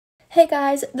Hey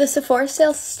guys, the Sephora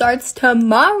sale starts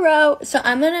tomorrow, so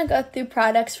I'm going to go through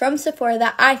products from Sephora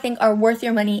that I think are worth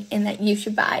your money and that you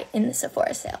should buy in the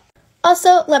Sephora sale.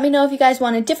 Also, let me know if you guys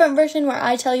want a different version where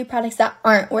I tell you products that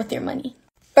aren't worth your money.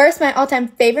 First, my all-time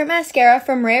favorite mascara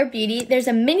from Rare Beauty. There's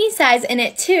a mini size in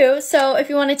it too, so if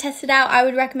you want to test it out, I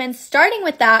would recommend starting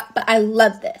with that, but I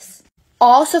love this.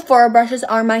 All Sephora brushes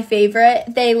are my favorite.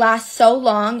 They last so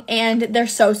long and they're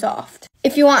so soft.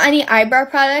 If you want any eyebrow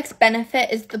products, Benefit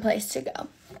is the place to go.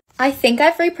 I think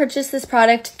I've repurchased this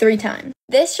product 3 times.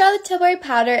 This Charlotte Tilbury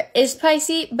powder is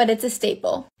pricey, but it's a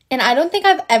staple. And I don't think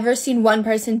I've ever seen one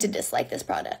person to dislike this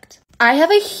product. I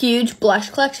have a huge blush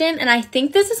collection, and I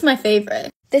think this is my favorite.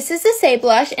 This is the Say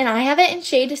blush, and I have it in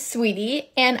shade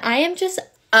Sweetie, and I am just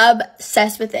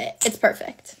obsessed with it. It's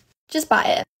perfect. Just buy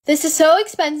it. This is so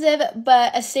expensive,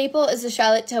 but a staple is the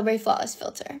Charlotte Tilbury Flawless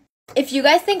Filter. If you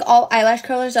guys think all eyelash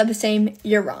curlers are the same,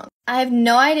 you're wrong. I have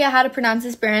no idea how to pronounce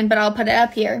this brand, but I'll put it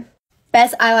up here.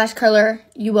 Best eyelash curler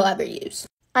you will ever use.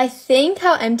 I think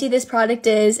how empty this product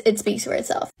is, it speaks for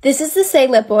itself. This is the Say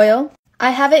Lip Oil.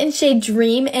 I have it in shade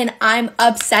Dream, and I'm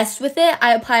obsessed with it.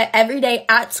 I apply it every day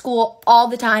at school all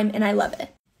the time, and I love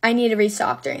it. I need to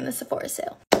restock during the Sephora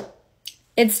sale.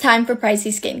 It's time for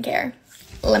pricey skincare.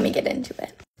 Let me get into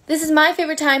it. This is my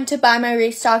favorite time to buy my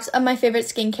restocks of my favorite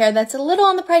skincare that's a little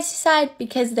on the pricey side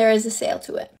because there is a sale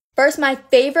to it. First, my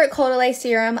favorite Caudalie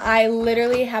serum. I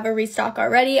literally have a restock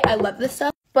already. I love this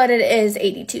stuff, but it is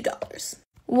 $82.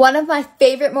 One of my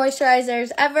favorite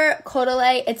moisturizers ever,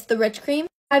 Caudalie. It's the Rich Cream.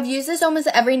 I've used this almost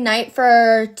every night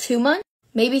for 2 months,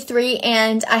 maybe 3,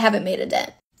 and I haven't made a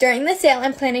dent. During the sale,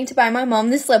 I'm planning to buy my mom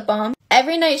this lip balm.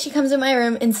 Every night she comes in my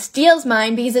room and steals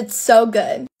mine because it's so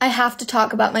good. I have to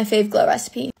talk about my fave glow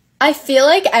recipe. I feel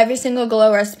like every single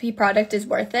glow recipe product is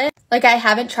worth it. Like, I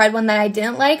haven't tried one that I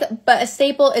didn't like, but a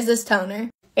staple is this toner.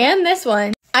 And this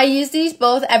one. I use these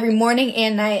both every morning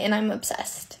and night, and I'm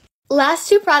obsessed. Last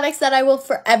 2 products that I will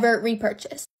forever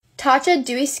repurchase. Tatcha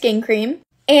Dewy Skin Cream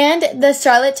and the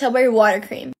Charlotte Tilbury Water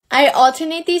Cream. I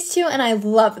alternate these 2 and I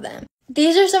love them.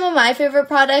 These are some of my favorite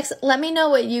products. Let me know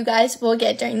what you guys will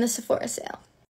get during the Sephora sale.